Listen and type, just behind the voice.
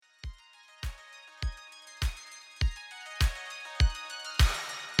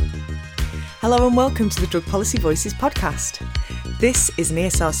Hello and welcome to the Drug Policy Voices podcast. This is an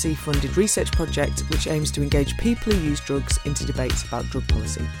ESRC-funded research project which aims to engage people who use drugs into debates about drug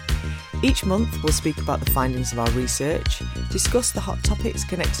policy. Each month we'll speak about the findings of our research, discuss the hot topics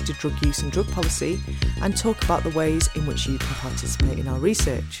connected to drug use and drug policy, and talk about the ways in which you can participate in our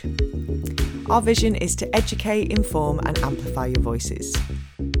research. Our vision is to educate, inform and amplify your voices.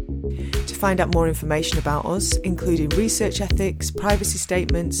 To find out more information about us, including research ethics, privacy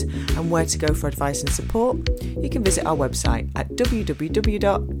statements and where to go for advice and support, you can visit our website at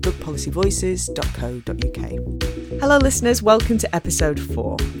www.drugpolicyvoices.co.uk. Hello listeners, welcome to episode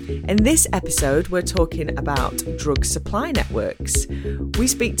 4. In this episode we're talking about drug supply networks. We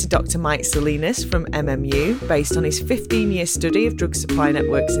speak to Dr Mike Salinas from MMU based on his 15-year study of drug supply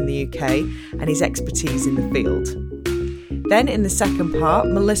networks in the UK and his expertise in the field. Then in the second part,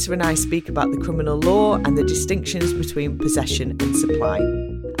 Melissa and I speak about the criminal law and the distinctions between possession and supply,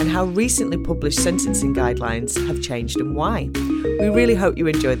 and how recently published sentencing guidelines have changed and why. We really hope you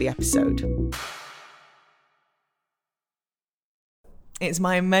enjoy the episode. It's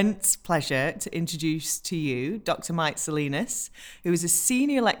my immense pleasure to introduce to you Dr Mike Salinas, who is a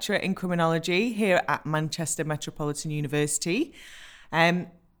senior lecturer in criminology here at Manchester Metropolitan University.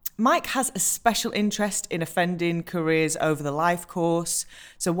 Mike has a special interest in offending careers over the life course,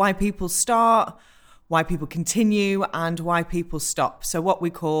 so why people start, why people continue, and why people stop. So what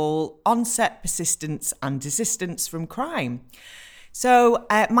we call onset, persistence, and desistance from crime. So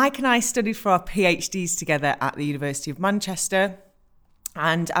Mike and I studied for our PhDs together at the University of Manchester,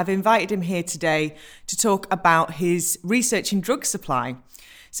 and I've invited him here today to talk about his research in drug supply.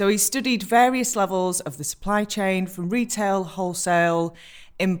 So he studied various levels of the supply chain from retail, wholesale,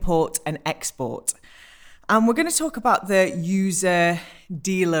 import and export. And we're going to talk about the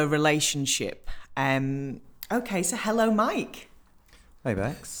user-dealer relationship. Okay, so hello, Mike. Hey,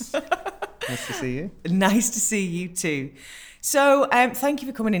 Bex. Nice to see you. Nice to see you too. So thank you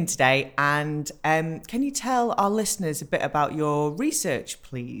for coming in today. And can you tell our listeners a bit about your research,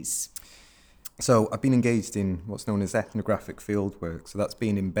 please? So I've been engaged in what's known as ethnographic fieldwork. So that's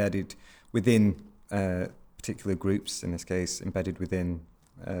been embedded within particular groups, in this case, embedded within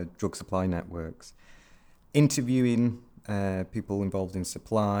drug supply networks, interviewing people involved in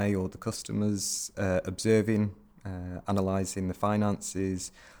supply or the customers, observing, analysing the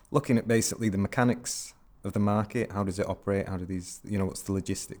finances, looking at basically the mechanics of the market, how does it operate, how do these, what's the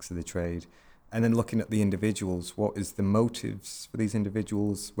logistics of the trade, and then looking at the individuals, what is the motives for these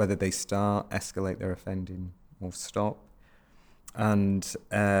individuals, whether they start, escalate their offending or stop, and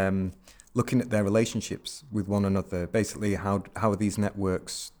looking at their relationships with one another. Basically, how are these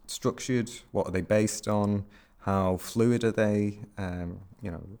networks structured? What are they based on? How fluid are they?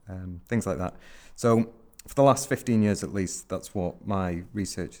 Things like that. So for the last 15 years at least, that's what my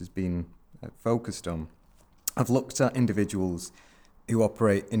research has been focused on. I've looked at individuals who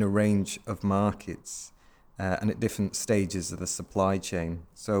operate in a range of markets and at different stages of the supply chain.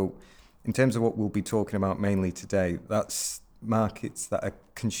 So in terms of what we'll be talking about mainly today, that's markets that are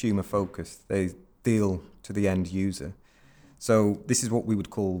consumer focused. They deal to the end user. So this is what we would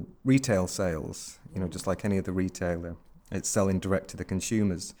call retail sales, just like any other retailer. It's selling direct to the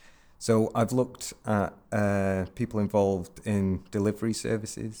consumers. So I've looked at people involved in delivery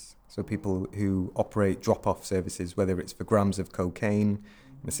services, so people who operate drop-off services, whether it's for grams of cocaine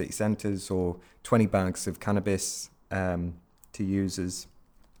in the city centres or 20 bags of cannabis to users.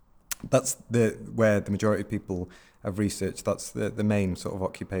 That's where the majority of people have researched. That's the main sort of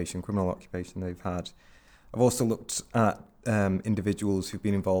criminal occupation they've had. I've also looked at individuals who've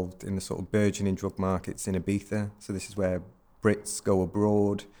been involved in the sort of burgeoning drug markets in Ibiza. So this is where Brits go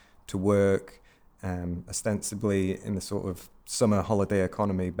abroad to work, ostensibly in the sort of summer holiday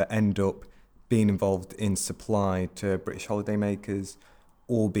economy, but end up being involved in supply to British holidaymakers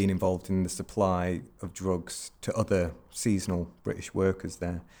or being involved in the supply of drugs to other seasonal British workers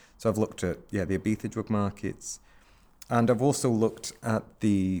there. So I've looked at, the Ibiza drug markets. And I've also looked at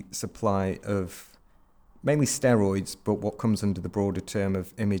the supply of mainly steroids, but what comes under the broader term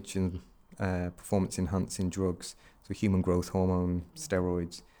of image and performance-enhancing drugs, so human growth hormone,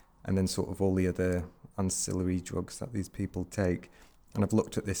 steroids, and then sort of all the other ancillary drugs that these people take. And I've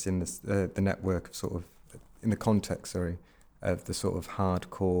looked at this in the network of sort of, in the context, of the sort of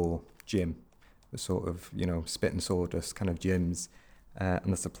hardcore gym, the sort of, spit and sawdust kind of gyms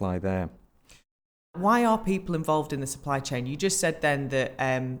and the supply there. Why are people involved in the supply chain? You just said then that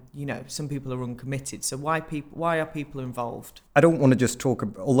some people are uncommitted. So why are people involved? I don't want to just talk,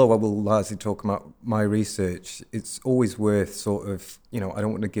 although I will largely talk about my research, it's always worth sort of, I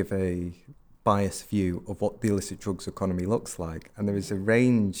don't want to give a biased view of what the illicit drugs economy looks like. And there is a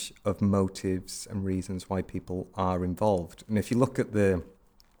range of motives and reasons why people are involved. And if you look at the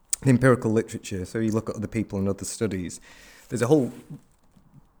empirical literature, so you look at other people and other studies, there's a whole,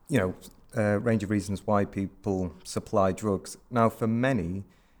 range of reasons why people supply drugs. Now, for many,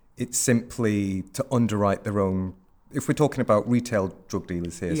 it's simply to underwrite their own. If we're talking about retail drug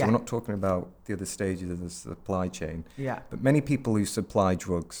dealers here, so we're not talking about the other stages of the supply chain. Yeah. But many people who supply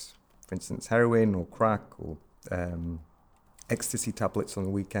drugs, for instance, heroin or crack or ecstasy tablets on the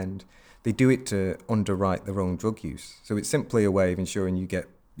weekend, they do it to underwrite their own drug use. So it's simply a way of ensuring you get,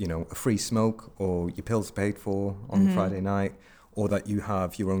 a free smoke, or your pills paid for on Friday night, or that you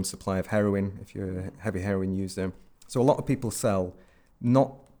have your own supply of heroin if you're a heavy heroin user. So a lot of people sell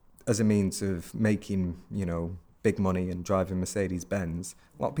not as a means of making, big money and driving Mercedes-Benz.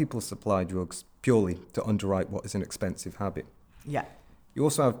 A lot of people supply drugs purely to underwrite what is an expensive habit. Yeah. You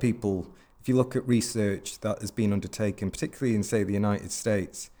also have people, if you look at research that has been undertaken, particularly in, say, the United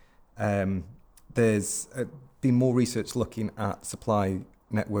States, there's been more research looking at supply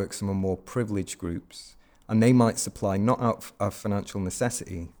networks among more privileged groups, and they might supply not out of financial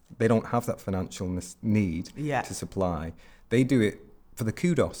necessity. They don't have that financial need to supply. They do it for the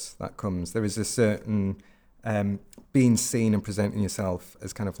kudos that comes. There is a certain being seen and presenting yourself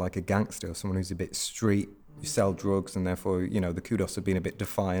as kind of like a gangster, or someone who's a bit street. You sell drugs, and therefore, the kudos of being a bit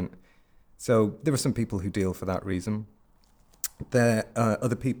defiant. So there are some people who deal for that reason. There are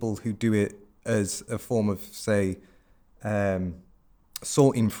other people who do it as a form of, say,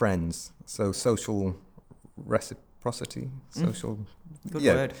 sorting friends. So social reciprocity, Good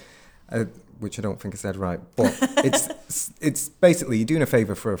word. Which I don't think I said right, but it's basically you're doing a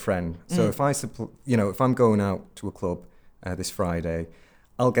favour for a friend. So if if I'm going out to a club this Friday,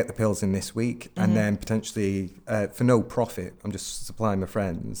 I'll get the pills in this week, and then potentially for no profit, I'm just supplying my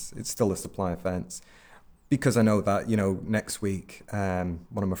friends. It's still a supply offence, because I know that next week one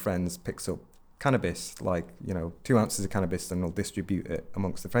of my friends picks up cannabis, 2 ounces of cannabis, and they'll distribute it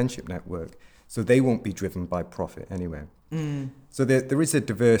amongst the friendship network. So they won't be driven by profit anyway. So there is a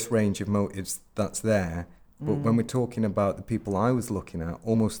diverse range of motives that's there. But when we're talking about the people I was looking at,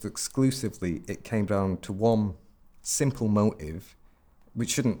 almost exclusively, it came down to one simple motive, which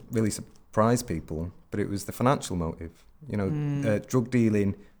shouldn't really surprise people, but it was the financial motive. Drug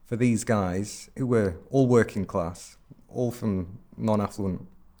dealing for these guys who were all working class, all from non-affluent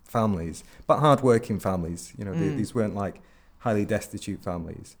families, but hard-working families. These weren't like highly destitute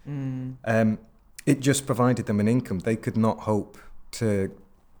families. It just provided them an income. They could not hope to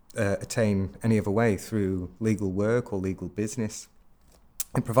attain any other way through legal work or legal business.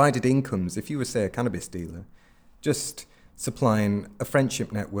 It provided incomes. If you were, say, a cannabis dealer, just supplying a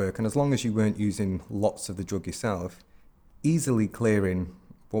friendship network, and as long as you weren't using lots of the drug yourself, easily clearing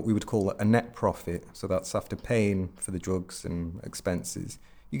what we would call a net profit, so that's after paying for the drugs and expenses,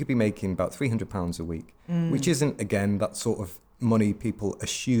 you could be making about £300 a week, which isn't, again, that sort of money people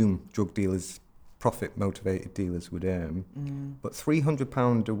assume drug dealers, profit-motivated dealers would earn. But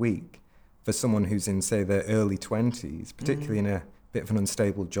 £300 a week for someone who's in, say, their early 20s, particularly in a bit of an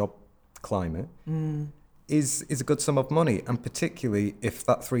unstable job climate, is a good sum of money, and particularly if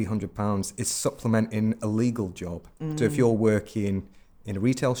that £300 is supplementing a legal job. So if you're working in a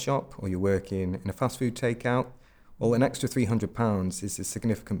retail shop or you're working in a fast food takeout, well, an extra £300 is a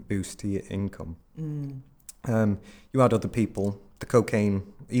significant boost to your income. You had other people,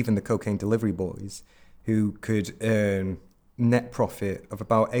 even the cocaine delivery boys, who could earn net profit of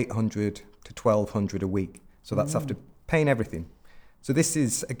about £800 to £1,200 a week. So that's after paying everything. So this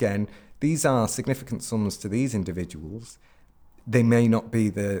is, again, these are significant sums to these individuals. They may not be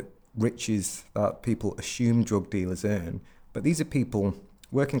the riches that people assume drug dealers earn, but these are people,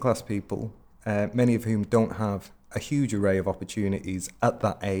 working class people, many of whom don't have a huge array of opportunities at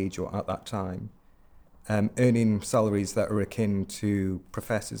that age or at that time, earning salaries that are akin to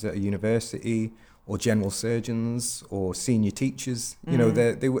professors at a university or general surgeons or senior teachers.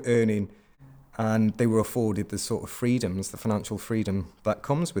 They were earning, and they were afforded the sort of freedoms, the financial freedom that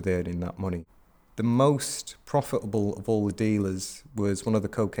comes with earning that money. The most profitable of all the dealers was one of the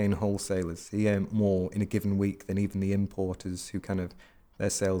cocaine wholesalers. He earned more in a given week than even the importers, who their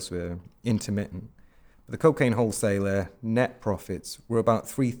sales were intermittent. But the cocaine wholesaler net profits were about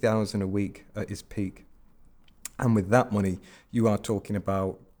 £3,000 a week at his peak. And with that money, you are talking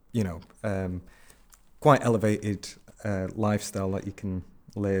about, quite elevated lifestyle that you can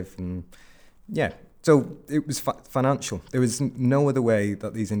live. And so it was financial. There was no other way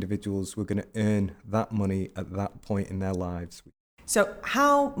that these individuals were going to earn that money at that point in their lives. So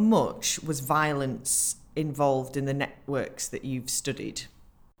how much was violence involved in the networks that you've studied?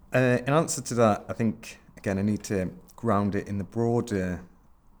 In answer to that, I think, again, I need to ground it in the broader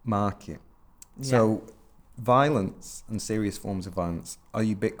market. Yeah. So violence and serious forms of violence are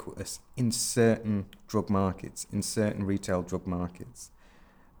ubiquitous in certain drug markets, in certain retail drug markets.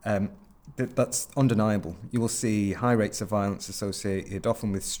 That's undeniable. You will see high rates of violence associated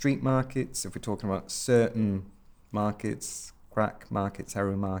often with street markets, if we're talking about certain markets, crack markets,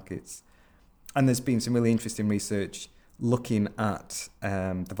 heroin markets. And there's been some really interesting research looking at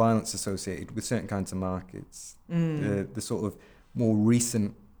the violence associated with certain kinds of markets. The sort of more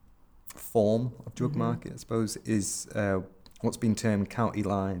recent form of drug market, I suppose, is what's been termed county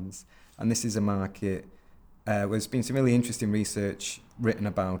lines. And this is a market where there's been some really interesting research written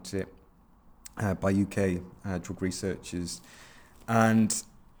about it by UK drug researchers. And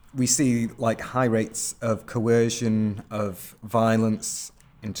we see like high rates of coercion, of violence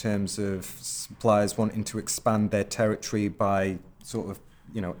in terms of suppliers wanting to expand their territory by sort of,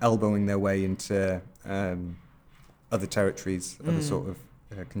 elbowing their way into other territories, other sort of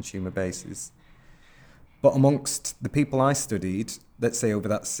consumer bases. But amongst the people I studied, let's say over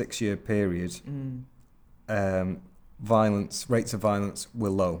that 6-year period, rates of violence were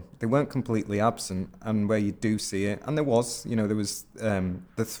low. They weren't completely absent, and where you do see it, and there was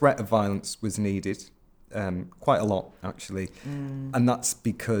the threat of violence was needed, quite a lot actually, and that's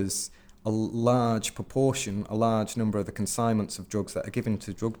because a large number of the consignments of drugs that are given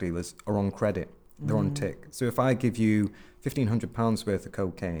to drug dealers are on credit. They're on tick. So if I give you £1,500 worth of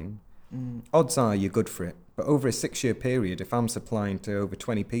cocaine, odds are you're good for it. But over a 6-year period, if I'm supplying to over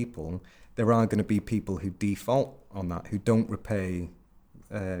 20 people, there are going to be people who default on that, who don't repay,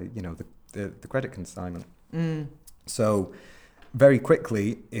 the credit consignment. So very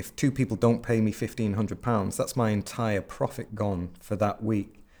quickly, if 2 people don't pay me £1,500, that's my entire profit gone for that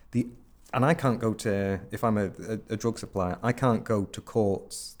week. And I can't go to, if I'm a drug supplier, I can't go to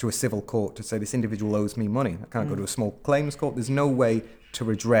courts, to a civil court to say this individual owes me money. I can't go to a small claims court. There's no way to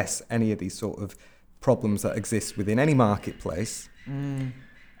redress any of these sort of problems that exist within any marketplace. And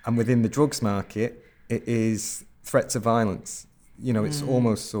within the drugs market, it is threats of violence. It's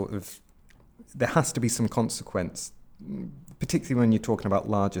almost sort of, there has to be some consequence, particularly when you're talking about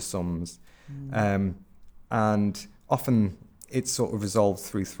larger sums. And often it's sort of resolved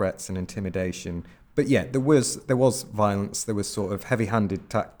through threats and intimidation. But yeah, there was violence. There was sort of heavy-handed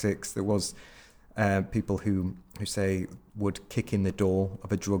tactics. There was people who say would kick in the door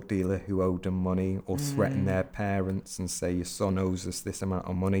of a drug dealer who owed them money, or threaten their parents and say, your son owes us this amount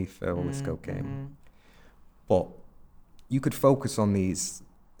of money for all this cocaine. But you could focus on these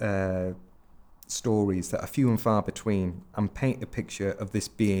stories that are few and far between and paint a picture of this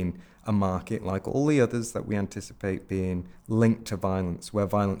being a market like all the others that we anticipate being linked to violence, where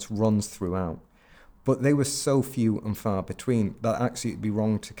violence runs throughout. But they were so few and far between that actually it'd be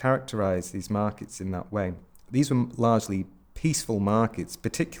wrong to characterise these markets in that way. These were largely peaceful markets,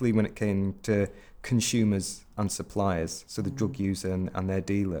 particularly when it came to consumers and suppliers, so the drug user and their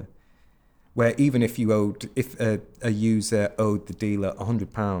dealer, where even if a user owed the dealer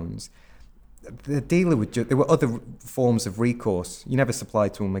 £100, the dealer would there were other forms of recourse. You never supply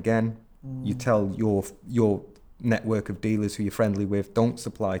to them again. You tell your network of dealers who you're friendly with, don't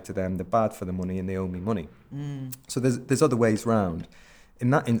supply to them. They're bad for the money and they owe me money. So there's other ways round. In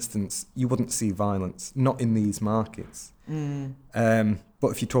that instance, you wouldn't see violence, not in these markets.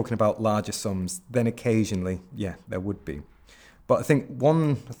 But if you're talking about larger sums, then occasionally, yeah, there would be. But I think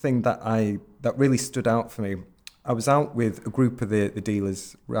one thing that really stood out for me, I was out with a group of the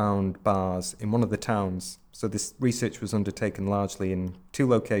dealers round bars in one of the towns. So this research was undertaken largely in 2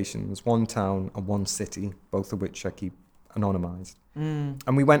 locations, one town and one city, both of which I keep anonymised.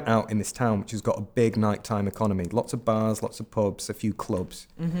 And we went out in this town, which has got a big nighttime economy, lots of bars, lots of pubs, a few clubs.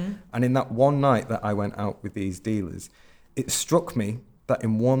 And in that one night that I went out with these dealers, it struck me that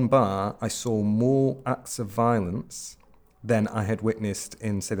in one bar, I saw more acts of violence than I had witnessed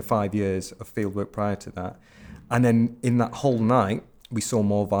in, say, the 5 years of fieldwork prior to that. And then in that whole night, we saw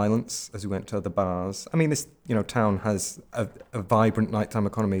more violence as we went to other bars. I mean, this town has a vibrant nighttime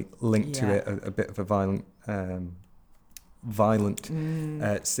economy linked to it, a bit of a violent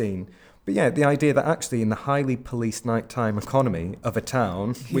scene. But yeah, the idea that actually in the highly policed nighttime economy of a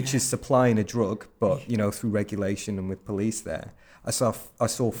town, which is supplying a drug, but through regulation and with police there, I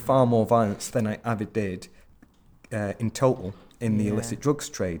saw far more violence than I ever did in total in the illicit drugs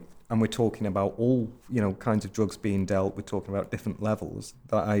trade. And we're talking about all, kinds of drugs being dealt. We're talking about different levels.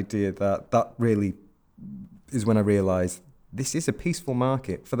 That idea that really is when I realised this is a peaceful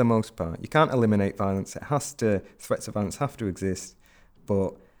market for the most part. You can't eliminate violence. Threats of violence have to exist.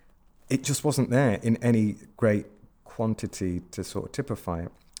 But it just wasn't there in any great quantity to sort of typify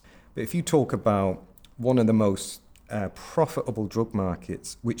it. But if you talk about one of the most profitable drug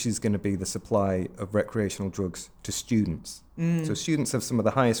markets, which is going to be the supply of recreational drugs to students. So students have some of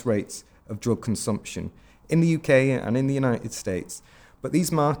the highest rates of drug consumption in the UK and in the United States. But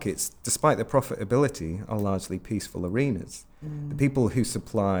these markets, despite their profitability, are largely peaceful arenas. The people who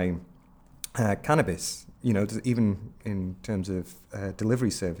supply cannabis, even in terms of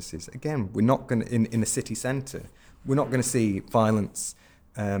delivery services, again, we're not going to, in a city centre, we're not going to see violence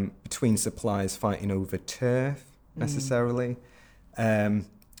between suppliers fighting over turf necessarily. We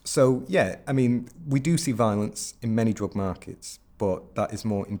do see violence in many drug markets, but that is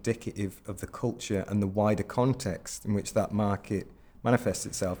more indicative of the culture and the wider context in which that market manifests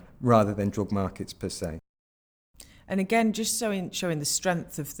itself rather than drug markets per se. And again, just showing the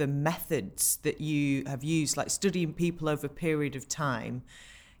strength of the methods that you have used, like studying people over a period of time,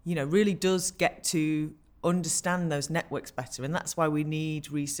 really does get to understand those networks better. And that's why we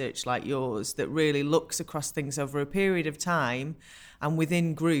need research like yours that really looks across things over a period of time and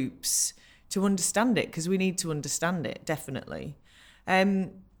within groups to understand it, because we need to understand it, definitely.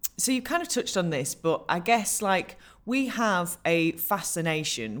 So you kind of touched on this, but I guess we have a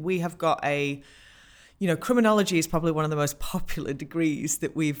fascination. We have got criminology is probably one of the most popular degrees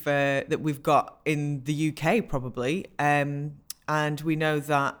that we've got in the UK, probably. And we know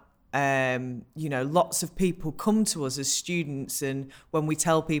that lots of people come to us as students, and when we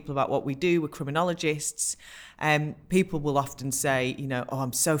tell people about what we do, we're criminologists, people will often say,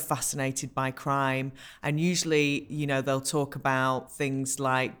 I'm so fascinated by crime. And usually, they'll talk about things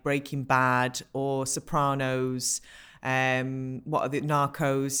like Breaking Bad or Sopranos, what are the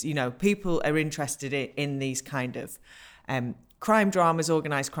Narcos. People are interested in these kind of crime dramas,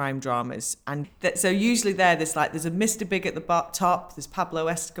 organised crime dramas. And so usually there's a Mr. Big at the top, there's Pablo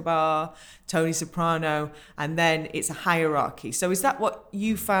Escobar, Tony Soprano, and then it's a hierarchy. So is that what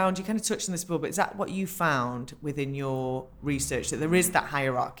you found? You kind of touched on this before, but is that what you found within your research, that there is that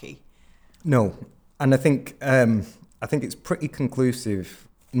hierarchy? No. And I think it's pretty conclusive,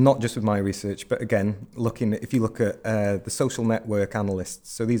 not just with my research, but again, if you look at the social network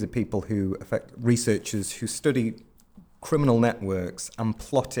analysts, so these are people researchers who study criminal networks and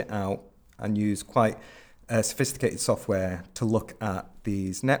plot it out and use quite sophisticated software to look at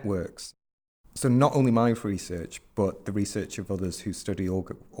these networks. So not only my research, but the research of others who study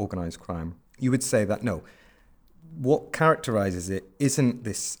organised crime, you would say that no, what characterises it isn't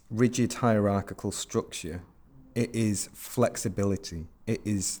this rigid hierarchical structure, it is flexibility. It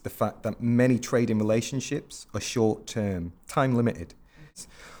is the fact that many trading relationships are short-term, time-limited.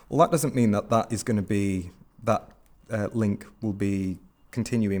 Well, that doesn't mean that is going to be that link will be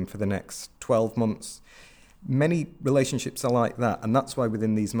continuing for the next 12 months. Many relationships are like that, and that's why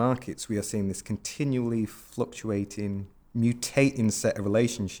within these markets we are seeing this continually fluctuating, mutating set of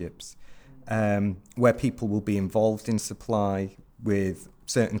relationships where people will be involved in supply with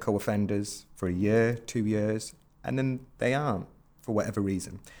certain co-offenders for a year, 2 years, and then they aren't for whatever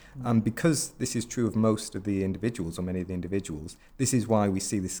reason. And because this is true of most of the individuals, or many of the individuals, this is why we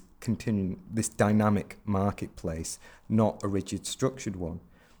see this dynamic marketplace, not a rigid structured one.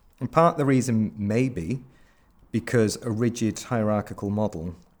 And part of the reason may be because a rigid hierarchical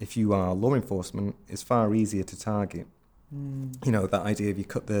model, if you are law enforcement, is far easier to target. That idea of you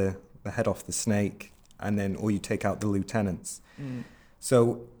cut the head off the snake or you take out the lieutenants.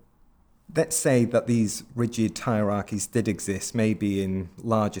 So let's say that these rigid hierarchies did exist, maybe in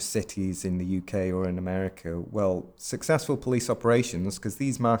larger cities in the UK or in America. Well, successful police operations, because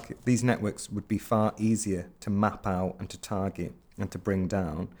these networks would be far easier to map out and to target and to bring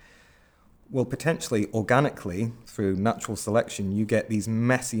down. Well, potentially, organically, through natural selection, you get these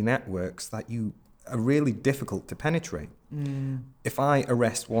messy networks that are really difficult to penetrate. If I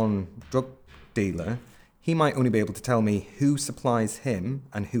arrest one drug dealer, he might only be able to tell me who supplies him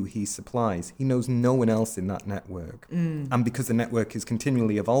and who he supplies. He knows no one else in that network. And because the network is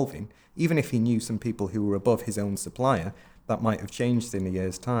continually evolving, even if he knew some people who were above his own supplier, that might have changed in a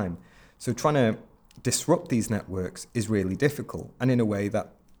year's time. So trying to disrupt these networks is really difficult. And in a way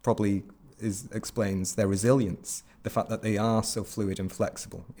that probably explains their resilience, the fact that they are so fluid and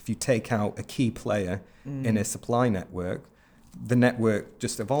flexible. If you take out a key player in a supply network, the network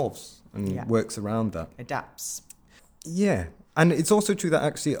just evolves and works around that. Adapts. Yeah. And it's also true that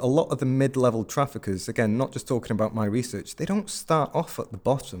actually a lot of the mid-level traffickers, again, not just talking about my research, they don't start off at the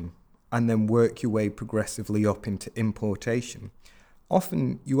bottom and then work your way progressively up into importation.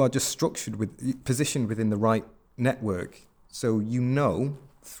 Often you are just positioned within the right network. So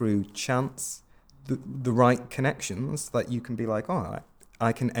through chance, the right connections that you can be like,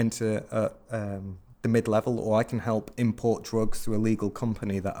 I can enter the mid-level, or I can help import drugs through a legal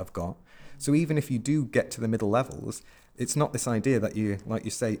company that I've got. So even if you do get to the middle levels, it's not this idea that you, like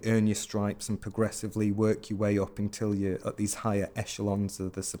you say, earn your stripes and progressively work your way up until you're at these higher echelons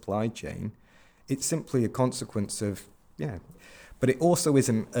of the supply chain. It's simply a consequence of, yeah. But it also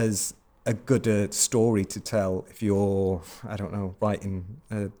isn't as a good a story to tell if you're, I don't know, writing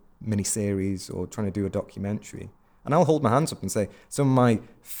a mini-series or trying to do a documentary. And I'll hold my hands up and say some of my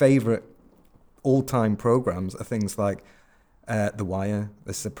favourite all-time programmes are things like The Wire,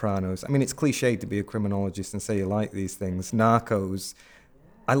 The Sopranos. I mean, it's cliched to be a criminologist and say you like these things. Narcos,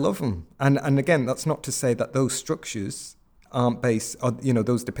 I love them. And again, that's not to say that those structures aren't based on,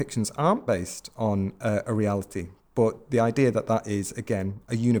 those depictions aren't based on a reality. But the idea that that is, again,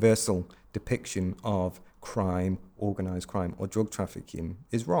 a universal depiction of crime, organised crime, or drug trafficking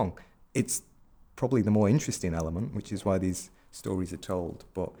is wrong. It's probably the more interesting element, which is why these stories are told,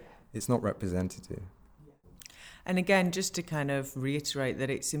 but it's not representative. And again, just to kind of reiterate that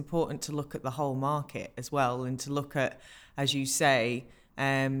it's important to look at the whole market as well, and to look at, as you say,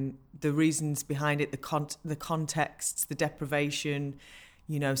 the reasons behind it, the contexts, the deprivation,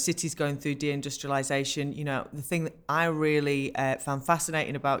 cities going through deindustrialization. The thing that I really found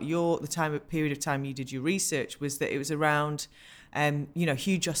fascinating about the period of time you did your research was that it was around,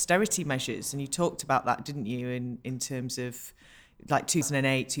 huge austerity measures. And you talked about that, didn't you, in terms of like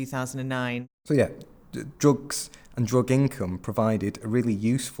 2008, 2009. So yeah, drugs and drug income provided a really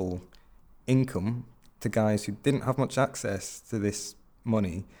useful income to guys who didn't have much access to this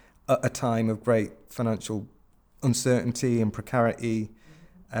money at a time of great financial uncertainty and precarity.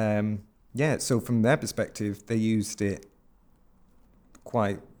 So from their perspective, they used it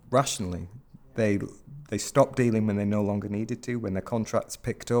quite rationally. They stopped dealing when they no longer needed to, when their contracts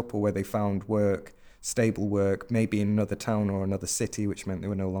picked up, or where they found work, stable work, maybe in another town or another city, which meant they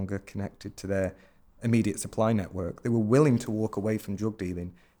were no longer connected to their immediate supply network. They were willing to walk away from drug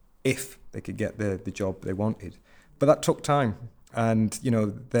dealing if they could get the job they wanted. But that took time. And,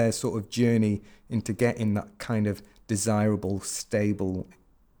 their sort of journey into getting that kind of desirable, stable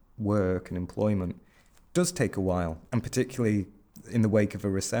work and employment does take a while, and particularly in the wake of a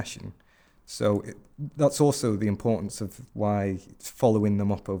recession. So that's also the importance of why following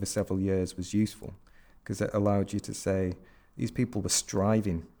them up over several years was useful, because it allowed you to say these people were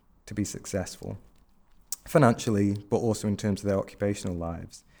striving to be successful financially, but also in terms of their occupational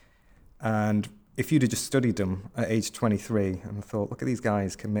lives. And if you'd have just studied them at age 23 and thought, look at these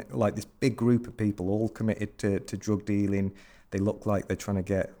guys commit, like this big group of people all committed to drug dealing, they look like they're trying to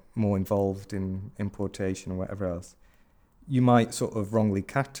get more involved in importation or whatever else, you might sort of wrongly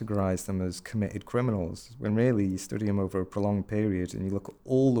categorize them as committed criminals, when really you study them over a prolonged period and you look at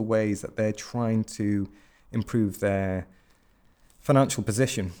all the ways that they're trying to improve their financial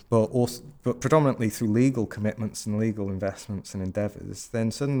position, but predominantly through legal commitments and legal investments and endeavours,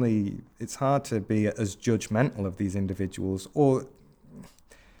 then suddenly it's hard to be as judgmental of these individuals, or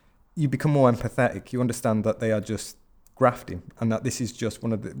you become more empathetic. You understand that they are just grafting, and that this is just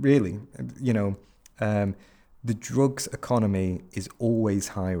one of the, really, the drugs economy is always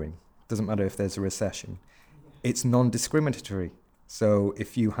hiring. Doesn't matter if there's a recession. It's non-discriminatory. So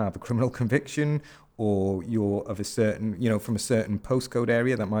if you have a criminal conviction, or you're of a certain, from a certain postcode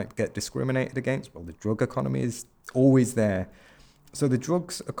area that might get discriminated against, well, the drug economy is always there. So the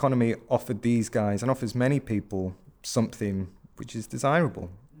drugs economy offered these guys, and offers many people, something which is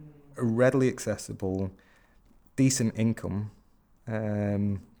desirable, a readily accessible, decent income,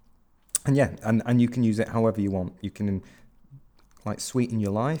 and you can use it however you want. You can sweeten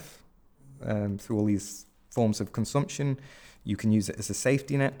your life through all these forms of consumption. You can use it as a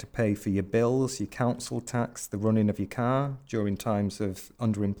safety net to pay for your bills, your council tax, the running of your car during times of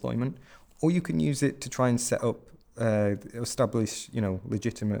underemployment, or you can use it to try and set up, establish,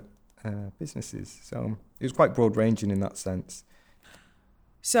 legitimate businesses. So it was quite broad-ranging in that sense.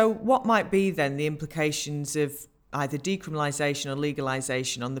 So what might be then the implications of either decriminalisation or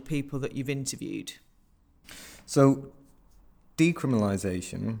legalisation on the people that you've interviewed? So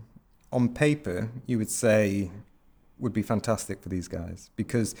decriminalisation, on paper, you would say would be fantastic for these guys,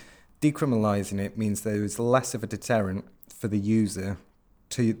 because decriminalising it means there is less of a deterrent for the user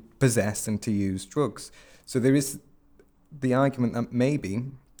to possess and to use drugs. So there is the argument that maybe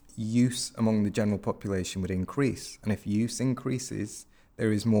use among the general population would increase, and if use increases,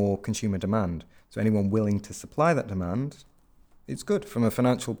 there is more consumer demand. So anyone willing to supply that demand, it's good from a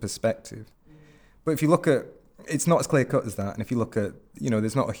financial perspective. But if you look at, it's not as clear-cut as that, and if you look at,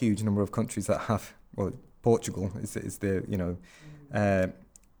 there's not a huge number of countries that have, well, Portugal is the,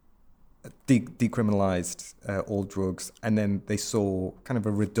 decriminalised all drugs, and then they saw kind of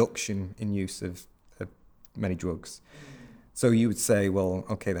a reduction in use of many drugs. So you would say, well,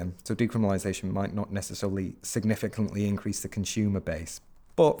 okay then, so decriminalisation might not necessarily significantly increase the consumer base.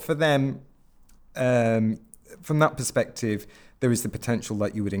 But for them, from that perspective, there is the potential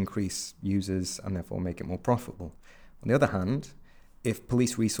that you would increase users and therefore make it more profitable. On the other hand, if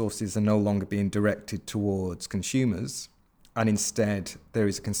police resources are no longer being directed towards consumers, and instead there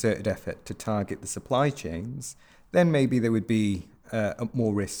is a concerted effort to target the supply chains, then maybe there would be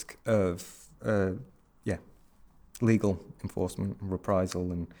more risk of legal enforcement and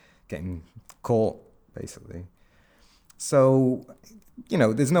reprisal and getting caught, basically. So,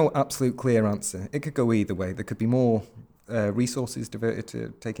 there's no absolute clear answer. It could go either way. There could be more resources diverted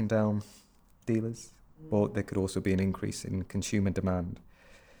to taking down dealers, but there could also be an increase in consumer demand.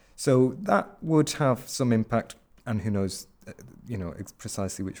 So that would have some impact, and who knows,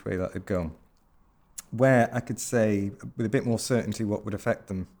 precisely which way that would go. Where I could say with a bit more certainty what would affect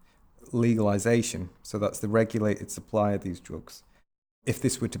them, legalization, so that's the regulated supply of these drugs. If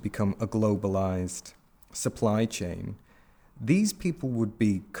this were to become a globalized supply chain, these people would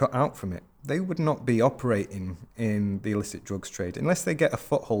be cut out from it. They would not be operating in the illicit drugs trade unless they get a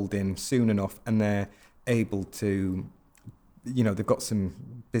foothold in soon enough and they're able to, they've got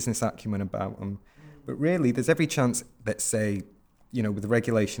some business acumen about them. But really, there's every chance that, say, with the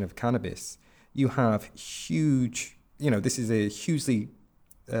regulation of cannabis, you have huge, this is a hugely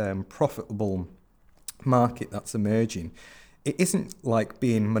profitable market that's emerging. It isn't like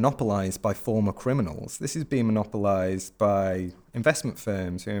being monopolized by former criminals. This is being monopolized by investment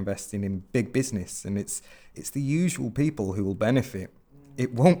firms who are investing in big business, and it's the usual people who will benefit.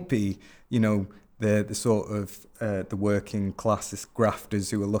 It won't be, the sort of the working class grafters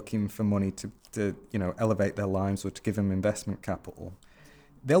who are looking for money to elevate their lives or to give them investment capital.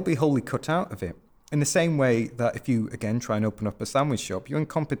 They'll be wholly cut out of it. In the same way that if you, again, try and open up a sandwich shop, you're in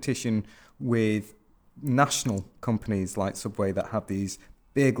competition with national companies like Subway that have these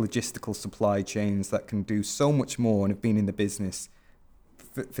big logistical supply chains that can do so much more and have been in the business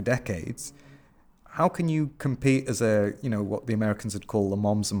for decades. How can you compete as a, what the Americans would call a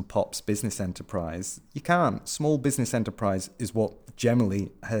moms and pops business enterprise? You can't. Small business enterprise is what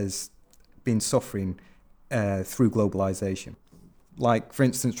generally has been suffering through globalization. Like, for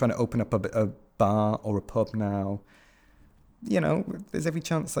instance, trying to open up a bar or a pub now, there's every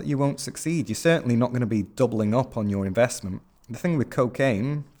chance that you won't succeed. You're certainly not going to be doubling up on your investment. The thing with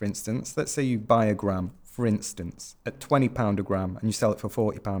cocaine, for instance, let's say you buy a gram, for instance, at £20 a gram and you sell it for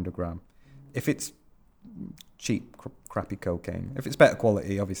 £40 a gram. If it's cheap, crappy cocaine, if it's better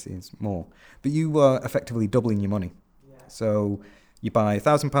quality, obviously it's more. But you are effectively doubling your money. Yeah. So you buy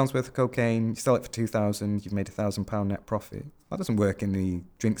 £1,000 worth of cocaine, you sell it for £2,000, you've made £1,000 net profit. That doesn't work in the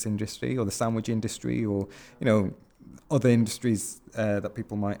drinks industry or the sandwich industry or, other industries that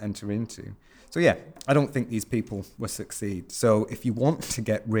people might enter into. So yeah, I don't think these people will succeed. So if you want to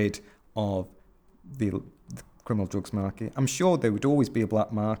get rid of the criminal drugs market, I'm sure there would always be a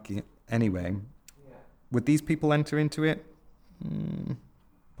black market anyway. Yeah. Would these people enter into it?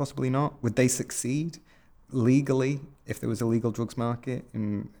 Possibly not. Would they succeed legally if there was a legal drugs market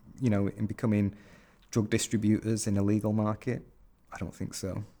in becoming drug distributors in a legal market? I don't think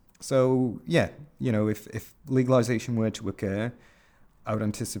so. So, yeah, if legalization were to occur, I would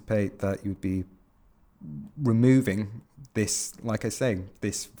anticipate that you'd be removing this, like I say,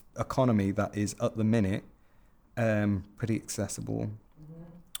 this economy that is at the minute pretty accessible,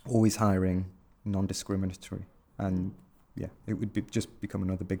 always hiring, non-discriminatory. And, yeah, it would just become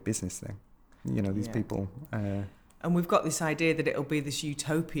another big business thing. These people... And we've got this idea that it'll be this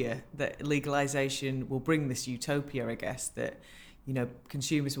utopia, that legalization will bring this utopia, I guess, that...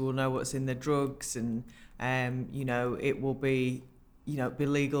 consumers will know what's in the drugs and, it will be, be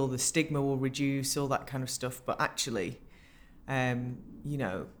legal, the stigma will reduce, all that kind of stuff. But actually,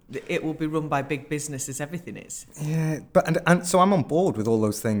 it will be run by big business as everything is. Yeah, but and so I'm on board with all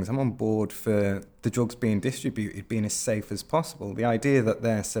those things. I'm on board for the drugs being distributed, being as safe as possible. The idea that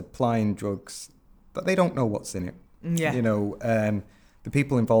they're supplying drugs, that they don't know what's in it. Yeah. The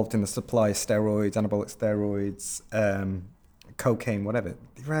people involved in the supply of steroids, anabolic steroids, cocaine, whatever.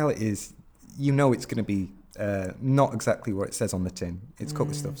 The reality is, it's going to be not exactly what it says on the tin. It's cut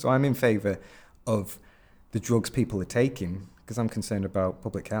with stuff. So I'm in favour of the drugs people are taking because I'm concerned about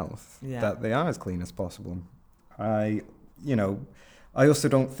public health, that they are as clean as possible. I also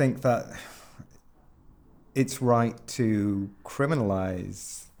don't think that it's right to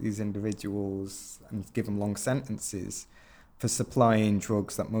criminalise these individuals and give them long sentences for supplying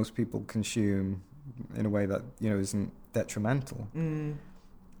drugs that most people consume in a way that, isn't detrimental.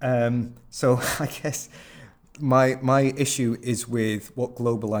 So I guess my issue is with what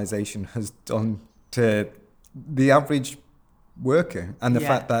globalization has done to the average worker, and the Yeah.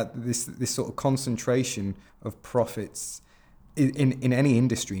 fact that this sort of concentration of profits in any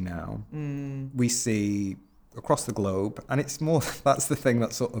industry now, we see across the globe, and it's more, that's the thing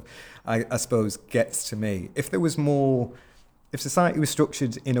that sort of, I suppose, gets to me. If there was more, if society was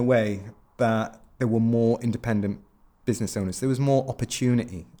structured in a way that there were more independent business owners, there was more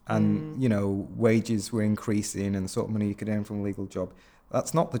opportunity, and, you know, wages were increasing and the sort of money you could earn from a legal job.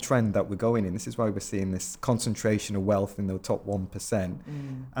 That's not the trend that we're going in. This is why we're seeing this concentration of wealth in the top 1%.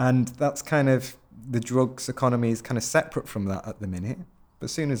 And that's kind of, the drugs economy is kind of separate from that at the minute. But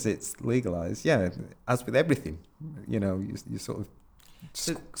as soon as it's legalized, yeah, as with everything, you know, you sort of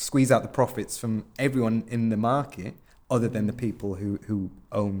squeeze out the profits from everyone in the market other than the people who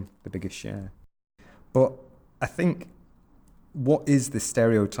own the biggest share. But I think, what is the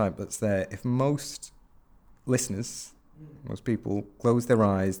stereotype that's there? If most listeners, most people close their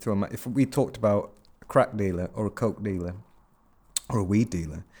eyes to if we talked about a crack dealer or a coke dealer or a weed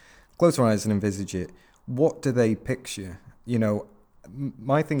dealer, close their eyes and envisage it, what do they picture? You know,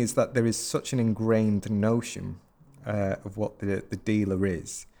 my thing is that there is such an ingrained notion of what the dealer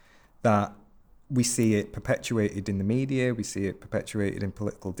is, that we see it perpetuated in the media, we see it perpetuated in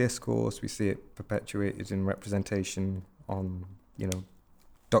political discourse, we see it perpetuated in representation on, you know,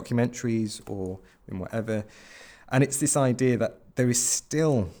 documentaries or in whatever. And it's this idea that there is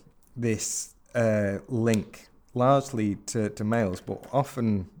still this link, largely to males, but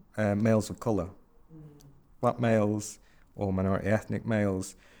often males of colour, black males or minority ethnic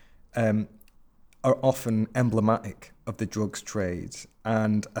males, are often emblematic of the drugs trade.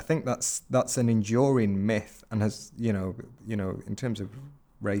 And I think that's an enduring myth, and has, you know, in terms of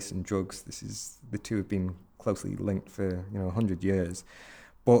race and drugs, the two have been closely linked for, you know, 100 years.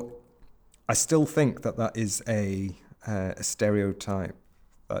 But I still think that is a stereotype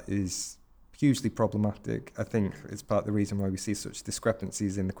that is hugely problematic. I think it's part of the reason why we see such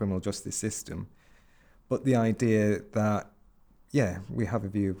discrepancies in the criminal justice system. But the idea that, yeah, we have a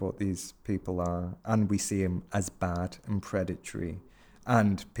view of what these people are, and we see them as bad and predatory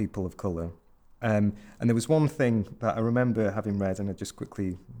and people of colour. And there was one thing that I remember having read, and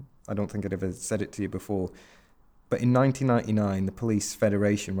I don't think I'd ever said it to you before, but in 1999, the Police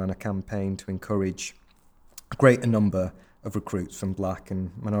Federation ran a campaign to encourage a greater number of recruits from black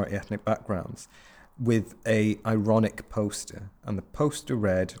and minority ethnic backgrounds, with a ironic poster. And the poster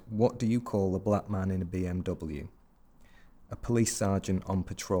read, "What do you call a black man in a BMW? A police sergeant on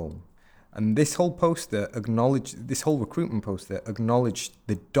patrol." And this whole recruitment poster acknowledged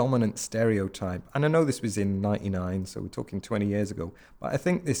the dominant stereotype. And I know this was in 99, so we're talking 20 years ago. But I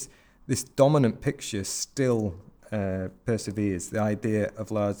think this dominant picture still perseveres. The idea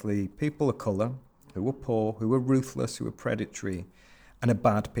of largely people of colour, who are poor, who are ruthless, who are predatory, and are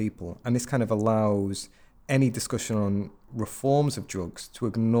bad people. And this kind of allows any discussion on reforms of drugs to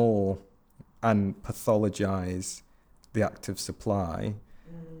ignore and pathologise the act of supply,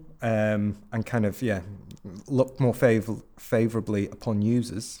 and kind of, look more favourably upon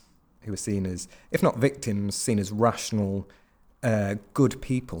users, who are seen as, if not victims, seen as rational, good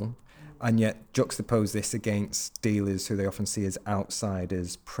people, and yet juxtapose this against dealers who they often see as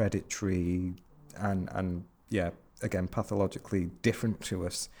outsiders, predatory, and again, pathologically different to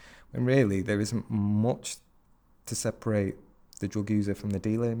us, when really there isn't much to separate the drug user from the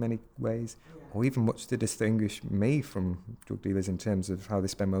dealer in many ways, or even much to distinguish me from drug dealers in terms of how they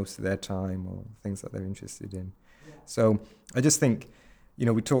spend most of their time or things that they're interested in. So I just think,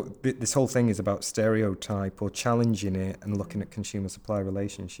 this whole thing is about stereotype or challenging it and looking at consumer-supply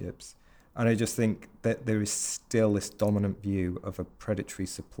relationships. And I just think that there is still this dominant view of a predatory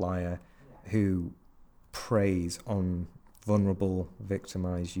supplier who preys on vulnerable,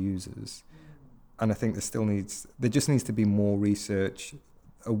 victimized users. And I think there just needs to be more research,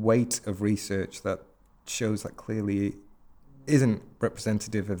 a weight of research that shows that clearly isn't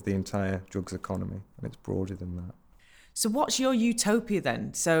representative of the entire drugs economy, and it's broader than that. So what's your utopia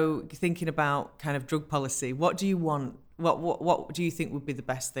then? So thinking about kind of drug policy, what do you want? What do you think would be the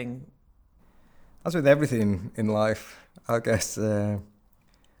best thing? As with everything in life, I guess I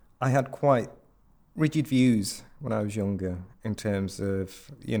had quite rigid views when I was younger in terms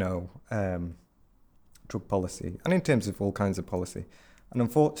of, drug policy and in terms of all kinds of policy. And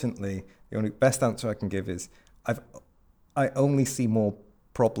unfortunately, the only best answer I can give is I only see more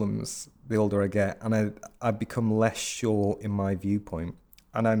problems the older I get, and I become less sure in my viewpoint.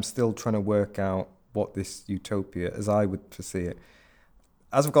 And I'm still trying to work out what this utopia, as I would foresee it.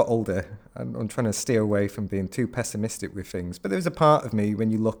 As I've got older, I'm trying to steer away from being too pessimistic with things. But there's a part of me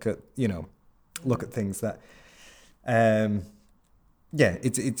when you look at things that yeah,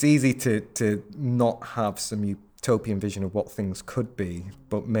 it's easy to not have some utopian vision of what things could be,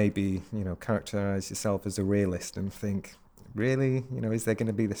 but maybe, characterize yourself as a realist and think, really, is there going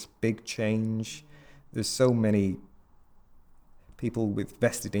to be this big change? There's so many people with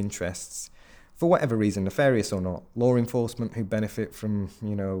vested interests, for whatever reason, nefarious or not, law enforcement who benefit from,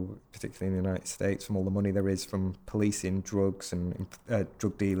 particularly in the United States, from all the money there is from policing drugs and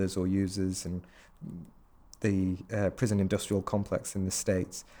drug dealers or users, and the prison industrial complex in the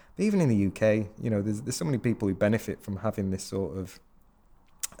States. But even in the UK, there's so many people who benefit from having this sort of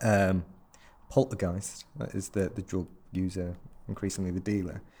poltergeist, that is the drug user, increasingly the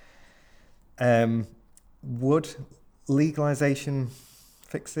dealer. Would legalization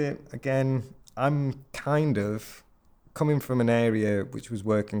fix it? Again, I'm kind of coming from an area which was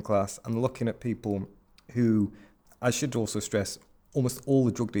working class and looking at people who, I should also stress, almost all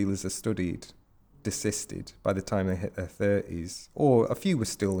the drug dealers I studied desisted by the time they hit their 30s, or a few were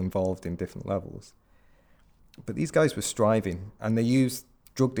still involved in different levels. But these guys were striving, and they used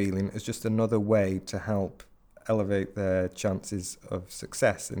drug dealing as just another way to help elevate their chances of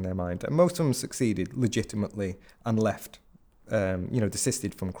success in their mind. And most of them succeeded legitimately and left,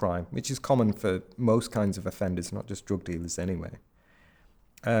 desisted from crime, which is common for most kinds of offenders, not just drug dealers anyway.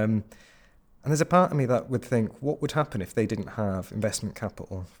 And there's a part of me that would think, what would happen if they didn't have investment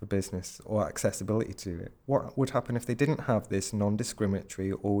capital for business or accessibility to it? What would happen if they didn't have this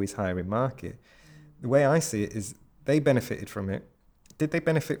non-discriminatory, always hiring market? The way I see it is they benefited from it. Did they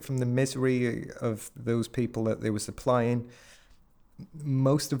benefit from the misery of those people that they were supplying?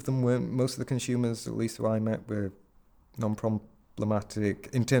 Most of them weren't. Most of the consumers, at least who I met, were non-problematic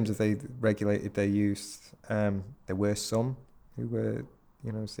in terms of they regulated their use. There were some who were,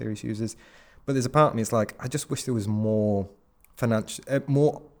 serious users. But there's a part of me, it's like, I just wish there was more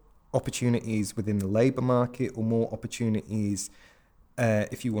more opportunities within the labour market, or more opportunities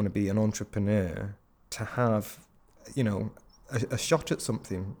if you want to be an entrepreneur, to have, a shot at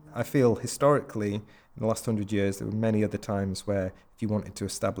something. I feel historically, in the last 100 years, there were many other times where if you wanted to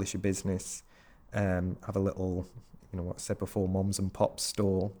establish a business, have a little, what I said before, moms and pops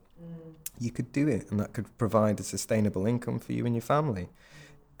store, you could do it, and that could provide a sustainable income for you and your family.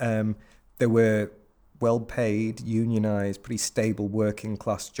 There were well-paid, unionised, pretty stable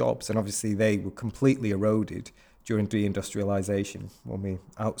working-class jobs, and obviously they were completely eroded during deindustrialisation when we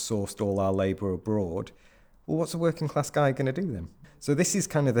outsourced all our labour abroad. Well, what's a working-class guy going to do then? So this is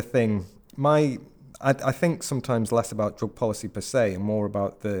kind of the thing. I think sometimes less about drug policy per se, and more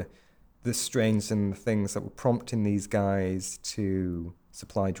about the strains and the things that were prompting these guys to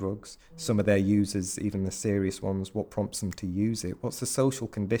supply drugs, some of their users, even the serious ones, what prompts them to use it? What's the social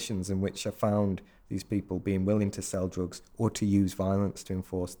conditions in which I found these people being willing to sell drugs or to use violence to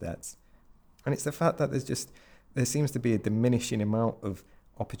enforce debts? And it's the fact that there seems to be a diminishing amount of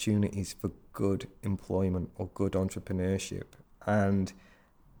opportunities for good employment or good entrepreneurship. And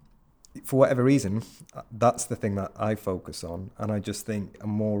for whatever reason, that's the thing that I focus on. And I just think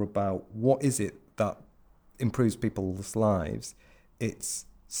more about what is it that improves people's lives. It's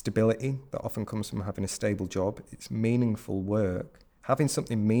stability that often comes from having a stable job. It's meaningful work, having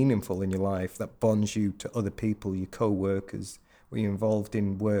something meaningful in your life that bonds you to other people, your co-workers, where you're involved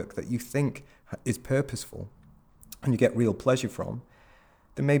in work that you think is purposeful and you get real pleasure from.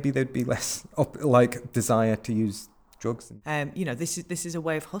 Then maybe there'd be less desire to use drugs. This is a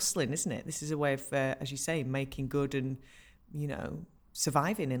way of hustling, isn't it? This is a way of, as you say, making good and,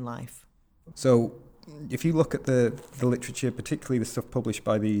 surviving in life. So if you look at the literature, particularly the stuff published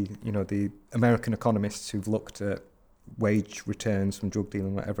by the American economists who've looked at wage returns from drug dealing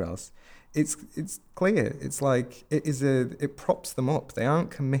and whatever else, it's clear. It's like it props them up. They aren't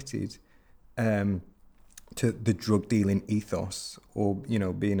committed to the drug dealing ethos or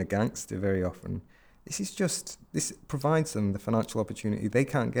being a gangster very often. This provides them the financial opportunity they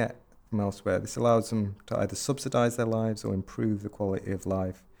can't get from elsewhere. This allows them to either subsidize their lives or improve the quality of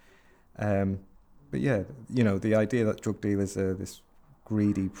life. But yeah, the idea that drug dealers are this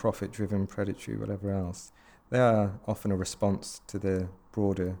greedy, profit-driven, predatory, whatever else, they are often a response to the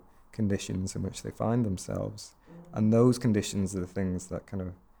broader conditions in which they find themselves. And those conditions are the things that kind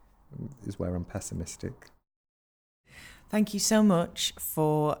of is where I'm pessimistic. Thank you so much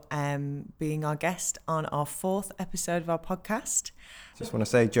for being our guest on our 4th episode of our podcast. Just want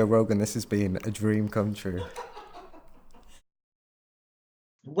to say, Joe Rogan, this has been a dream come true.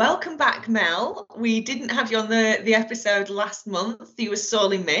 Welcome back, Mel. We didn't have you on the episode last month. You were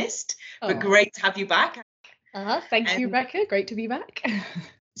sorely missed, but great to have you back. Thank you, Rebecca. Great to be back.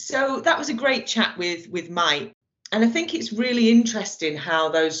 So that was a great chat with Mike. And I think it's really interesting how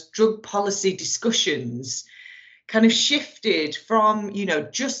those drug policy discussions kind of shifted from,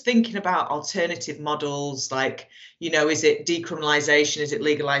 just thinking about alternative models, like, is it decriminalisation, is it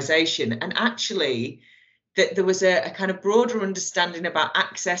legalisation? And actually that there was a kind of broader understanding about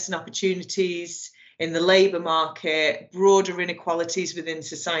access and opportunities in the labour market, broader inequalities within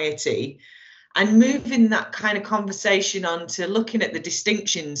society, and moving that kind of conversation on to looking at the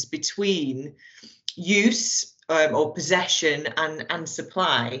distinctions between use or possession and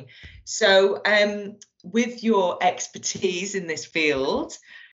supply. So with your expertise in this field,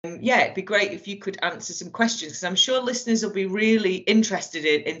 it'd be great if you could answer some questions, because I'm sure listeners will be really interested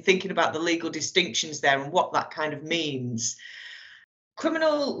in thinking about the legal distinctions there and what that kind of means.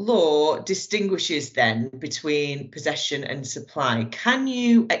 Criminal law distinguishes then between possession and supply. Can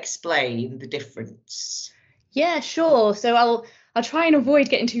you explain the difference? Yeah, sure. So I'll try and avoid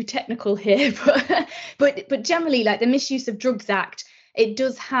getting too technical here, but generally, like the Misuse of Drugs Act, it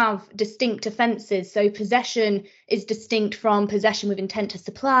does have distinct offences. So possession is distinct from possession with intent to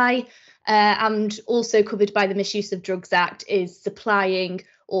supply, and also covered by the Misuse of Drugs Act is supplying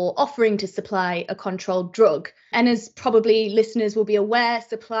or offering to supply a controlled drug. And as probably listeners will be aware,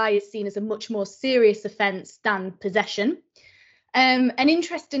 supply is seen as a much more serious offence than possession. And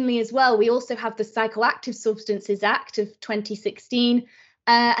interestingly as well, we also have the Psychoactive Substances Act of 2016,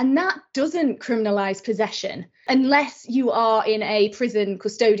 and that doesn't criminalise possession unless you are in a prison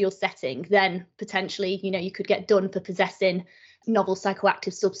custodial setting. Then potentially, you could get done for possessing novel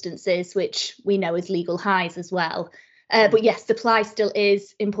psychoactive substances, which we know as legal highs as well. But yes, supply still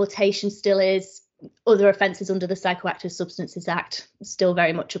is, importation still is, other offences under the Psychoactive Substances Act still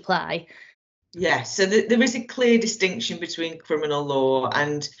very much apply. Yeah, so there is a clear distinction between criminal law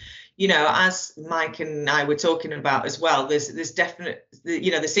and, as Mike and I were talking about as well, there's definite,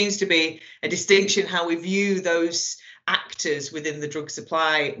 there seems to be a distinction how we view those actors within the drug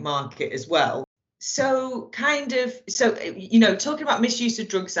supply market as well. So talking about Misuse of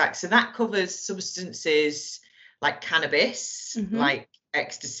Drugs Act, so that covers substances like cannabis, like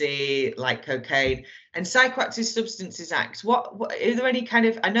ecstasy, like cocaine, and Psychoactive Substances Act. What are there any kind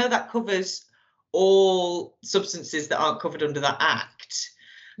of, I know that covers all substances that aren't covered under that act.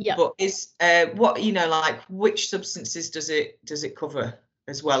 Yeah. But is which substances does it cover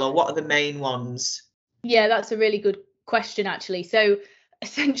as well, or what are the main ones? Yeah, that's a really good question, actually. So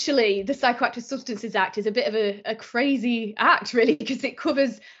essentially, the Psychoactive Substances Act is a bit of a crazy act, really, because it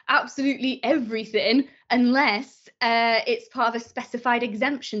covers absolutely everything unless it's part of a specified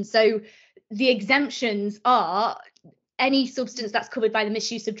exemption. So the exemptions are any substance that's covered by the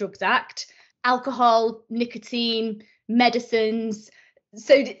Misuse of Drugs Act, alcohol, nicotine, medicines.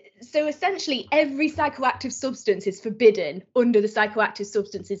 So essentially every psychoactive substance is forbidden under the Psychoactive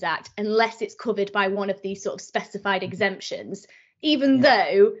Substances Act unless it's covered by one of these sort of specified exemptions, even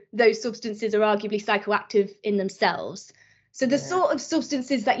though those substances are arguably psychoactive in themselves. So the sort of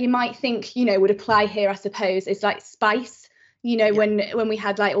substances that you might think, would apply here, I suppose, is like spice, when we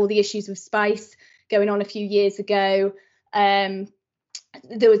had like all the issues with spice going on a few years ago.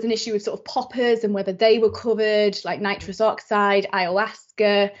 There was an issue with sort of poppers and whether they were covered, like nitrous oxide,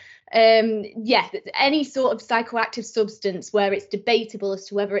 ayahuasca. Any sort of psychoactive substance where it's debatable as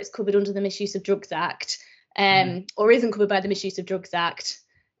to whether it's covered under the Misuse of Drugs Act or isn't covered by the Misuse of Drugs Act,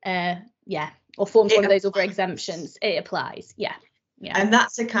 or forms one of those other exemptions, it applies. Yeah. And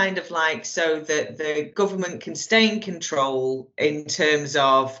that's a kind of like, so that the government can stay in control in terms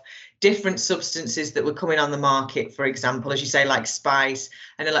of different substances that were coming on the market, for example, as you say, like spice,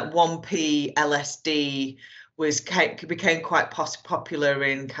 and then like 1P LSD became quite popular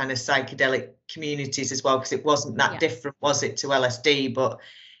in kind of psychedelic communities as well, because it wasn't that different, was it, to LSD, but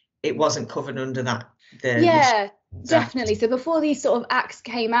it wasn't covered under that. Definitely. So before these sort of acts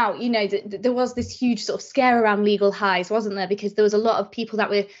came out, there was this huge sort of scare around legal highs, wasn't there? Because there was a lot of people that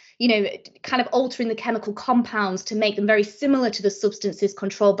were, kind of altering the chemical compounds to make them very similar to the substances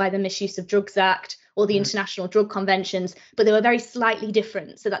controlled by the Misuse of Drugs Act or the International Drug Conventions, but they were very slightly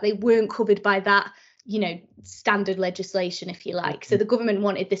different so that they weren't covered by that, standard legislation, if you like. So the government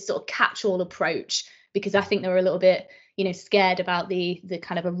wanted this sort of catch-all approach because I think they were a little bit, scared about the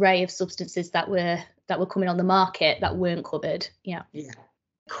kind of array of substances that were coming on the market that weren't covered. Yeah.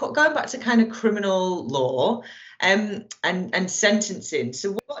 Going back to kind of criminal law and sentencing.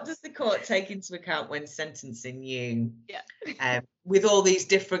 So what does the court take into account when sentencing you? With all these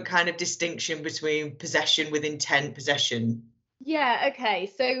different kind of distinction between possession with intent, possession. Yeah,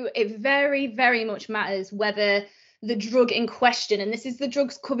 okay. So it very, very much matters whether the drug in question, and this is the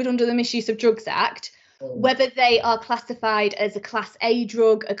drugs covered under the Misuse of Drugs Act, whether they are classified as a Class A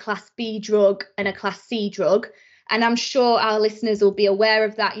drug, a Class B drug, and a Class C drug. And I'm sure our listeners will be aware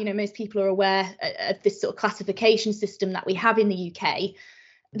of that. Most people are aware of this sort of classification system that we have in the UK.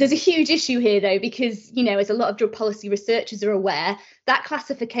 There's a huge issue here, though, because, as a lot of drug policy researchers are aware, that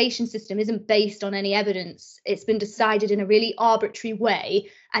classification system isn't based on any evidence. It's been decided in a really arbitrary way,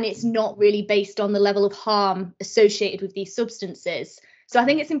 and it's not really based on the level of harm associated with these substances. So I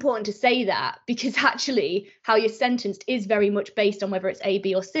think it's important to say that, because actually how you're sentenced is very much based on whether it's A,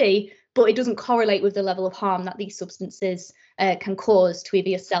 B, or C, but it doesn't correlate with the level of harm that these substances can cause to either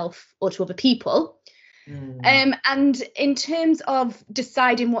yourself or to other people. And in terms of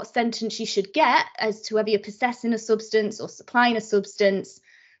deciding what sentence you should get as to whether you're possessing a substance or supplying a substance,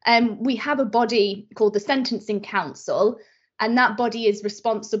 we have a body called the Sentencing Council, and that body is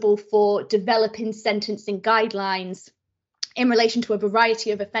responsible for developing sentencing guidelines in relation to a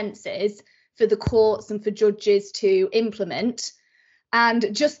variety of offences for the courts and for judges to implement.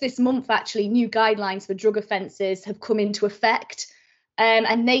 And just this month, actually, new guidelines for drug offences have come into effect.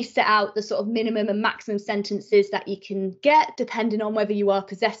 And they set out the sort of minimum and maximum sentences that you can get, depending on whether you are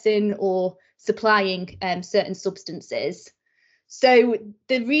possessing or supplying certain substances. So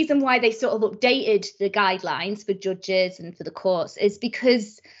the reason why they sort of updated the guidelines for judges and for the courts is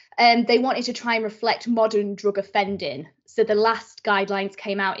because they wanted to try and reflect modern drug offending. So the last guidelines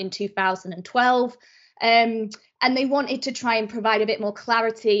came out in 2012. And they wanted to try and provide a bit more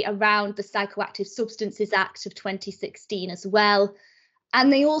clarity around the Psychoactive Substances Act of 2016 as well.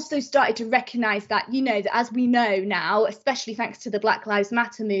 And they also started to recognise that, that as we know now, especially thanks to the Black Lives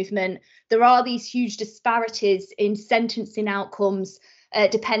Matter movement, there are these huge disparities in sentencing outcomes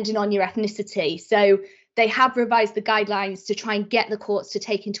depending on your ethnicity. So they have revised the guidelines to try and get the courts to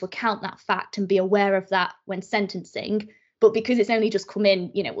take into account that fact and be aware of that when sentencing. But because it's only just come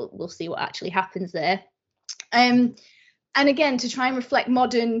in, we'll see what actually happens there. And again, to try and reflect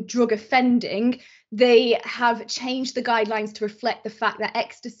modern drug offending, they have changed the guidelines to reflect the fact that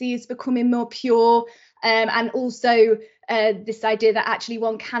ecstasy is becoming more pure, and also this idea that actually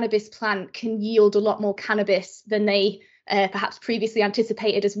one cannabis plant can yield a lot more cannabis than they perhaps previously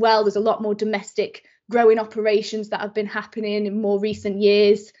anticipated as well. There's a lot more domestic growing operations that have been happening in more recent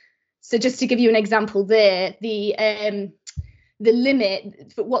years. So just to give you an example there, the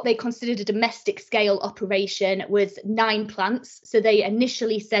limit for what they considered a domestic scale operation was 9 plants. So they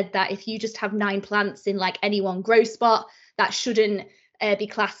initially said that if you just have 9 plants in like any one grow spot, that shouldn't be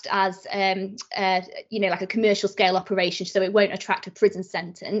classed as, like a commercial scale operation. So it won't attract a prison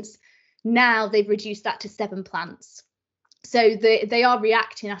sentence. Now they've reduced that to 7 plants. So they are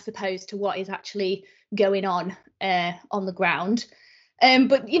reacting, I suppose, to what is actually going on the ground.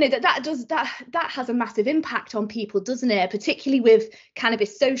 But that has a massive impact on people, doesn't it? Particularly with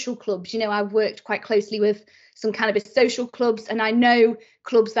cannabis social clubs. I've worked quite closely with some cannabis social clubs, and I know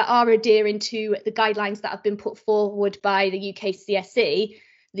clubs that are adhering to the guidelines that have been put forward by the UK CSE,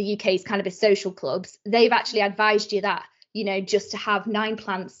 the UK's cannabis social clubs. They've actually advised you that, just to have 9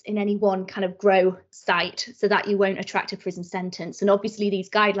 plants in any one kind of grow site so that you won't attract a prison sentence. And obviously these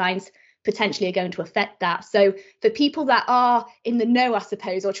guidelines potentially are going to affect that. So for people that are in the know, I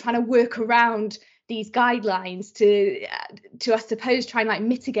suppose, or trying to work around these guidelines to I suppose try and like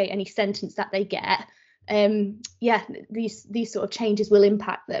mitigate any sentence that they get, these sort of changes will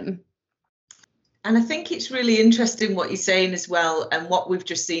impact them. And I think it's really interesting what you're saying as well, and what we've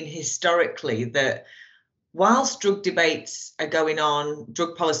just seen historically, that whilst drug debates are going on,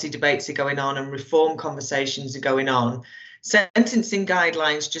 drug policy debates are going on, and reform conversations are going on, sentencing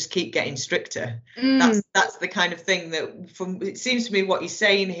guidelines just keep getting stricter. That's the kind of thing that, from it seems to me what you're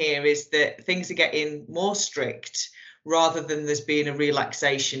saying here is that things are getting more strict rather than there's being a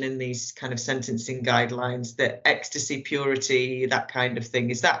relaxation in these kind of sentencing guidelines, that ecstasy purity, that kind of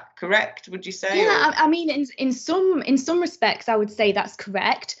thing. Is that correct, would you say? Yeah, I mean, in some respects, I would say that's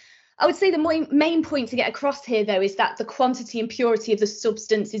correct. I would say the main point to get across here, though, is that the quantity and purity of the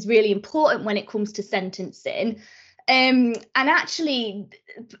substance is really important when it comes to sentencing. And actually,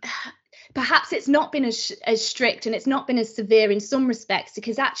 perhaps it's not been as strict and it's not been as severe in some respects,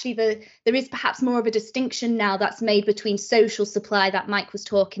 because actually there is perhaps more of a distinction now that's made between social supply that Mike was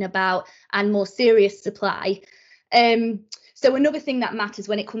talking about and more serious supply. So another thing that matters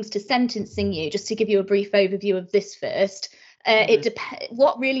when it comes to sentencing you, just to give you a brief overview of this first,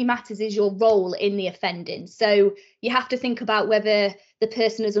 what really matters is your role in the offending. So you have to think about whether the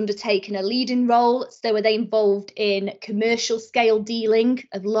person has undertaken a leading role. So are they involved in commercial scale dealing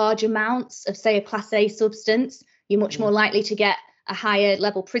of large amounts of, say, a Class A substance? You're much more likely to get a higher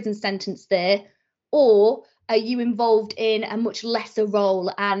level prison sentence there. Or are you involved in a much lesser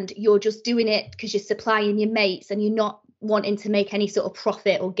role and you're just doing it because you're supplying your mates and you're not wanting to make any sort of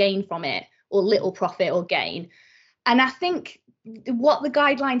profit or gain from it, or little profit or gain? And I think what the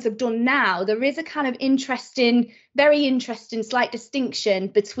guidelines have done now, there is a kind of very interesting slight distinction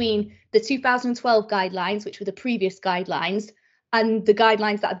between the 2012 guidelines, which were the previous guidelines, and the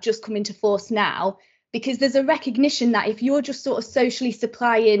guidelines that have just come into force now, because there's a recognition that if you're just sort of socially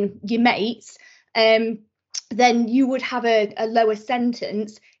supplying your mates, then you would have a lower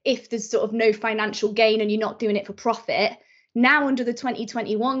sentence if there's sort of no financial gain and you're not doing it for profit. Now, under the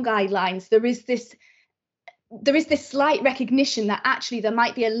 2021 guidelines, there is this slight recognition that actually there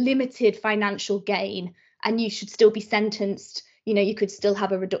might be a limited financial gain and you should still be sentenced. You could still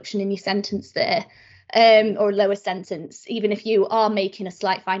have a reduction in your sentence there, or a lower sentence, even if you are making a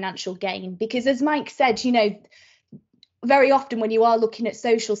slight financial gain. Because as Mike said, very often when you are looking at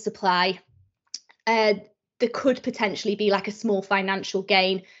social supply, there could potentially be like a small financial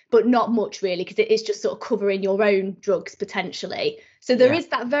gain, but not much really, because it is just sort of covering your own drugs potentially. So there is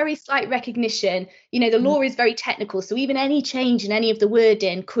that very slight recognition. The law is very technical, so even any change in any of the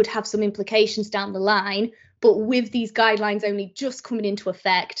wording could have some implications down the line. But with these guidelines only just coming into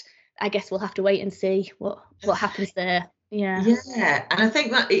effect, I guess we'll have to wait and see what happens there. Yeah, and I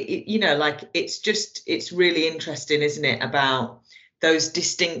think that it's really interesting, isn't it, about those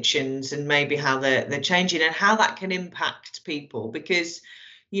distinctions and maybe how they're changing and how that can impact people, because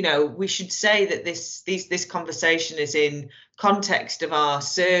we should say that this conversation is in context of our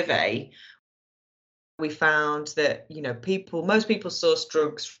survey. We found that most people source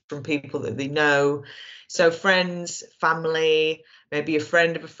drugs from people that they know, so friends, family, maybe a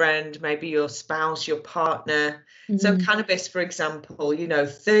friend of a friend, maybe your spouse, your partner. So cannabis, for example,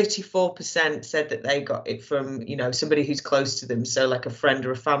 34% said that they got it from somebody who's close to them, so like a friend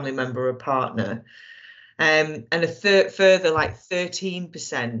or a family member or a partner, and a further like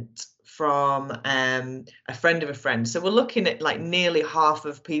 13% from a friend of a friend. So we're looking at like nearly half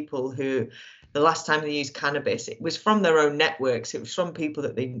of people who the last time they used cannabis, it was from their own networks. It was from people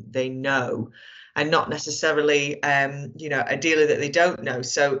that they know, and not necessarily a dealer that they don't know.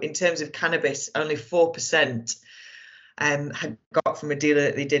 So in terms of cannabis, only 4% had got from a dealer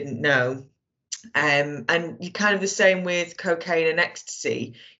that they didn't know. And you kind of the same with cocaine and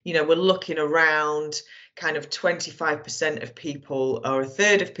ecstasy. We're looking around kind of 25% of people, or a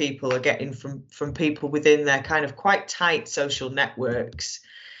third of people, are getting from people within their kind of quite tight social networks.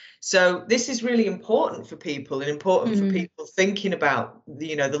 So this is really important for people, and important for people thinking about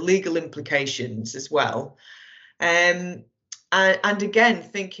the legal implications as well. And again,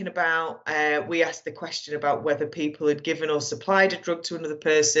 thinking about, we asked the question about whether people had given or supplied a drug to another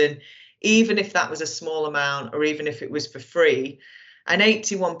person, even if that was a small amount or even if it was for free. And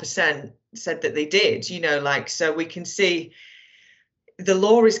 81% said that they did, so we can see the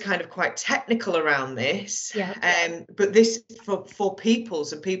law is kind of quite technical around this, but this for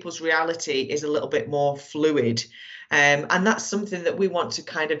people's reality is a little bit more fluid. And that's something that we want to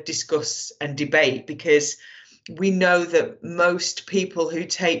kind of discuss and debate, because we know that most people who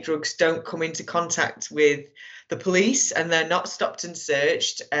take drugs don't come into contact with the police, and they're not stopped and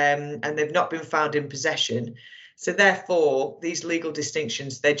searched, and they've not been found in possession. So therefore, these legal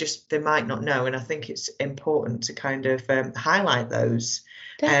distinctions, they might not know. And I think it's important to kind of highlight those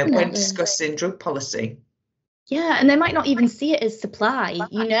when discussing drug policy. Yeah, and they might not even see it as supply.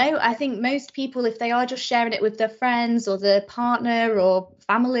 I think most people, if they are just sharing it with their friends or their partner or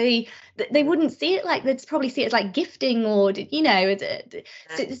family, they wouldn't see it like, they'd probably see it as like gifting, or so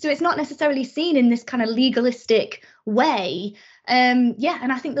it's not necessarily seen in this kind of legalistic way. And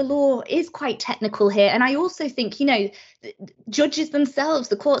I think the law is quite technical here. And I also think, judges themselves,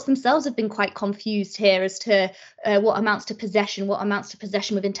 the courts themselves, have been quite confused here as to what amounts to possession, what amounts to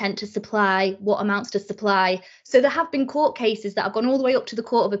possession with intent to supply, what amounts to supply. So there have been court cases that have gone all the way up to the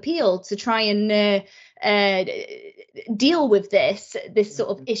Court of Appeal to try and deal with this sort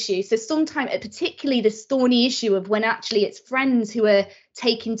of issue. So sometimes, particularly this thorny issue of when actually it's friends who are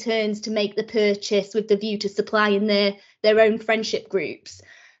taking turns to make the purchase with the view to supply in their own friendship groups.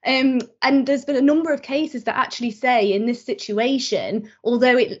 And there's been a number of cases that actually say in this situation,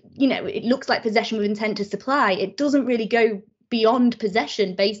 although it looks like possession with intent to supply, it doesn't really go beyond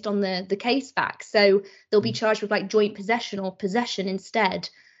possession based on the case facts. So they'll be charged with like joint possession or possession instead.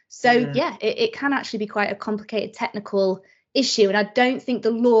 So it can actually be quite a complicated technical issue, and I don't think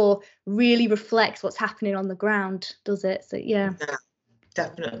the law really reflects what's happening on the ground, does it? So No,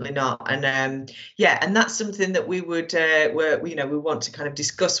 definitely not. And and that's something that we would we want to kind of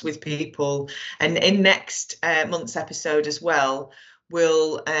discuss with people, and in next month's episode as well,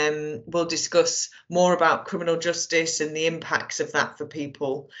 we'll discuss more about criminal justice and the impacts of that for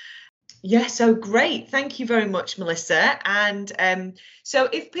people. Yeah, so great. Thank you very much, Melissa. And so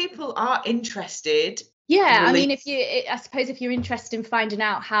if people are interested Yeah, I mean, I suppose if you're interested in finding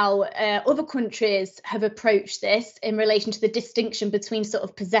out how other countries have approached this in relation to the distinction between sort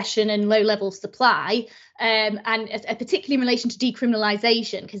of possession and low-level supply, and particularly in relation to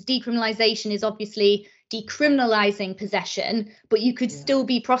decriminalisation, because decriminalisation is obviously decriminalising possession, but you could still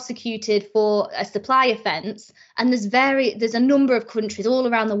be prosecuted for a supply offence. And there's a number of countries all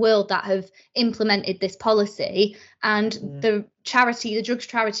around the world that have implemented this policy. And the drugs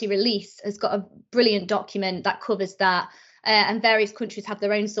charity Release has got a brilliant document that covers that. And various countries have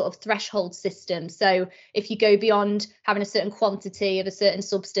their own sort of threshold system. So if you go beyond having a certain quantity of a certain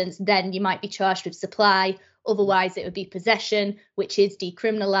substance, then you might be charged with supply. Otherwise, it would be possession, which is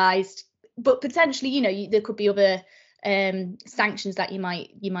decriminalised. But potentially, there could be other sanctions that you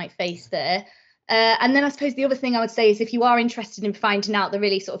might face there. And then I suppose the other thing I would say is if you are interested in finding out the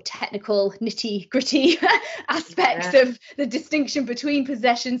really sort of technical, nitty-gritty aspects of the distinction between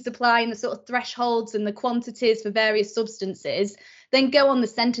possession, supply, and the sort of thresholds and the quantities for various substances, then go on the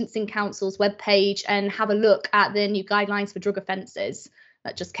Sentencing Council's webpage and have a look at the new guidelines for drug offences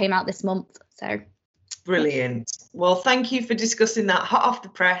that just came out this month. So brilliant. Well, thank you for discussing that hot off the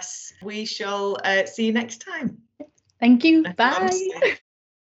press. We shall see you next time. Thank you. Bye.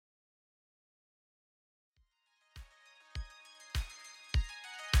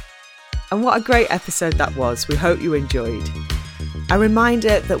 And what a great episode that was. We hope you enjoyed. A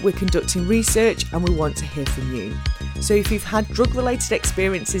reminder that we're conducting research and we want to hear from you. So if you've had drug-related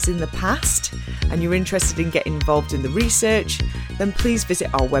experiences in the past and you're interested in getting involved in the research, then please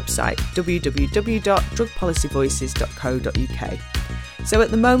visit our website, www.drugpolicyvoices.co.uk. So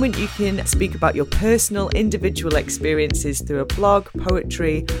at the moment, you can speak about your personal, individual experiences through a blog,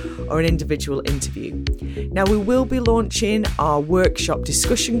 poetry, or an individual interview. Now, we will be launching our workshop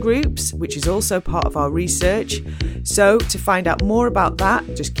discussion groups, which is also part of our research. So to find out more about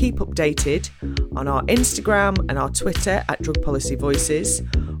that, just keep updated on our Instagram and our Twitter at Drug Policy Voices,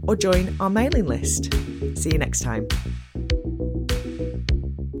 or join our mailing list. See you next time.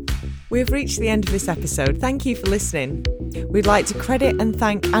 We've reached the end of this episode. Thank you for listening. We'd like to credit and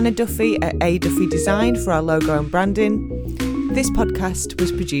thank Anna Duffy at A Duffy Design for our logo and branding. This podcast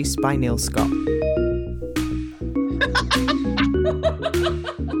was produced by Neil Scott.